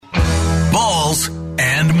details,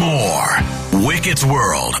 and more. Wickett's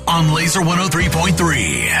World on Laser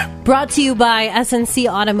 103.3. Brought to you by SNC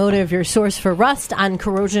Automotive, your source for rust on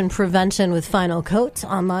corrosion prevention with Final Coat.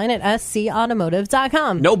 Online at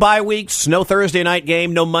scautomotive.com. No bye weeks, no Thursday night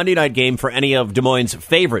game, no Monday night game for any of Des Moines'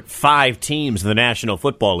 favorite 5 teams in the National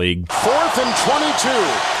Football League. 4th and 22.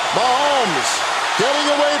 Mahomes getting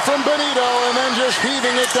away from Benito and then just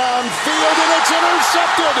heaving it downfield, and it's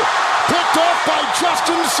intercepted. Picked off by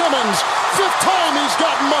Justin Simmons. 5th time he's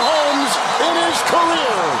gotten Mahomes in his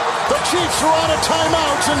career. The Chiefs are out of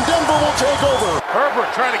timeouts, and Denver will take over.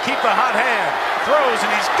 Herbert trying to keep the hot hand. Throws,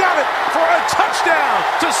 and he's got it for a touchdown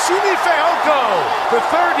to Simi Fehoko, the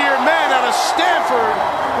third-year man out of Stanford,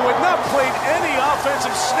 who had not played any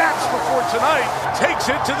offensive snaps before tonight, takes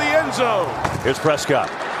it to the end zone. Here's Prescott.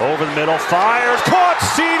 Over the middle, fires, caught,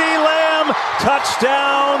 CeeDee Lamb,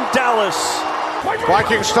 touchdown, Dallas.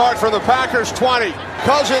 Vikings start from the Packers 20.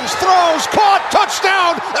 Cousins throws, caught,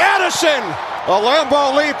 touchdown, Addison. A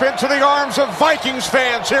Lambeau leap into the arms of Vikings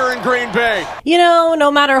fans here in Green Bay. You know, no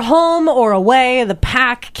matter home or away, the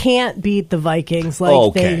Pack can't beat the Vikings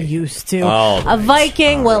like they used to. A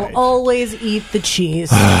Viking will always eat the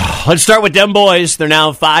cheese. Let's start with them boys. They're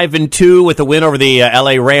now 5-2 with a win over the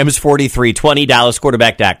LA Rams 43-20. Dallas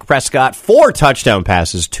quarterback Dak Prescott, 4 touchdown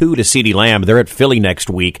passes, 2 to CeeDee Lamb. They're at Philly next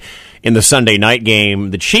week in the Sunday night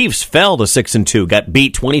game. The Chiefs fell to 6-2, got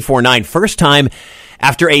beat 24-9. First time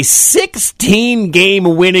after a 16-game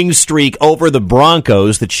winning streak over the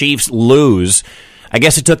Broncos, the Chiefs lose. I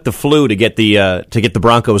guess it took the flu to get the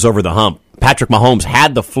Broncos over the hump. Patrick Mahomes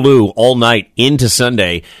had the flu all night into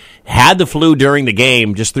Sunday. Had the flu during the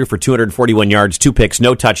game, just threw for 241 yards, 2 picks,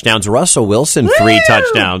 no touchdowns. Russell Wilson, 3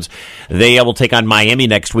 touchdowns. They will take on Miami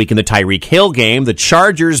next week in the Tyreek Hill game. The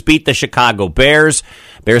Chargers beat the Chicago Bears.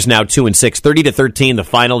 Bears now 2-6, 30-13. The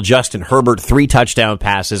final. Justin Herbert, 3 touchdown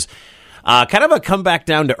passes. Kind of a comeback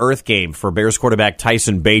down to earth game for Bears quarterback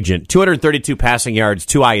Tyson Bagent. 232 passing yards,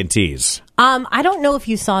 2 INTs. I don't know if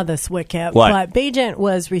you saw this, Wicket, but Bagent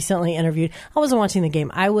was recently interviewed. I wasn't watching the game.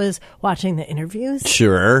 I was watching the interviews.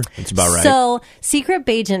 Sure, that's about right. So, Secret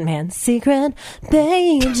Bagent Man.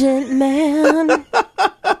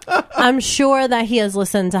 I'm sure that he has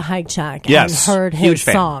listened to Hike Check and heard his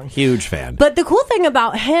song. Huge fan. But the cool thing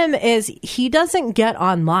about him is he doesn't get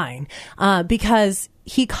online because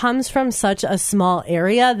he comes from such a small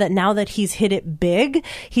area that now that he's hit it big,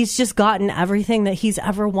 he's just gotten everything that he's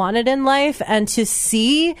ever wanted in life. And to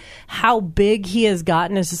see how big he has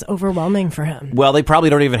gotten is just overwhelming for him. Well, they probably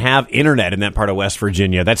don't even have internet in that part of West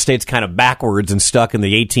Virginia. That state's kind of backwards and stuck in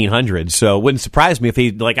the 1800s. So it wouldn't surprise me if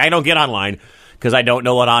he, I don't get online because I don't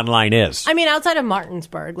know what online is. I mean, outside of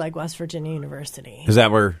Martinsburg, like West Virginia University. Is that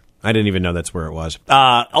where? I didn't even know that's where it was.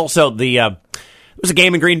 Also, it was a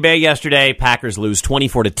game in Green Bay yesterday. Packers lose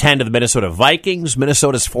 24-10 to the Minnesota Vikings.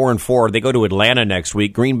 Minnesota's 4-4. They go to Atlanta next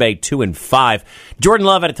week. Green Bay 2-5. Jordan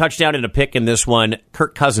Love had a touchdown and a pick in this one.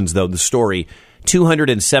 Kirk Cousins, though, the story,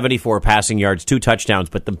 274 passing yards, 2 touchdowns.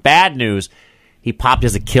 But the bad news, he popped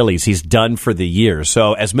his Achilles. He's done for the year.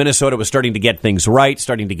 So as Minnesota was starting to get things right,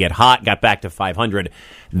 starting to get hot, got back to 500,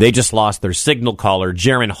 they just lost their signal caller,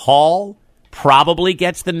 Jaron Hall. Probably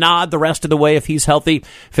gets the nod the rest of the way if he's healthy.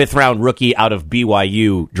 5th-round rookie out of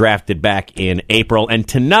BYU, drafted back in April. And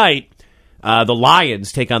tonight, the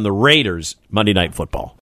Lions take on the Raiders, Monday Night Football.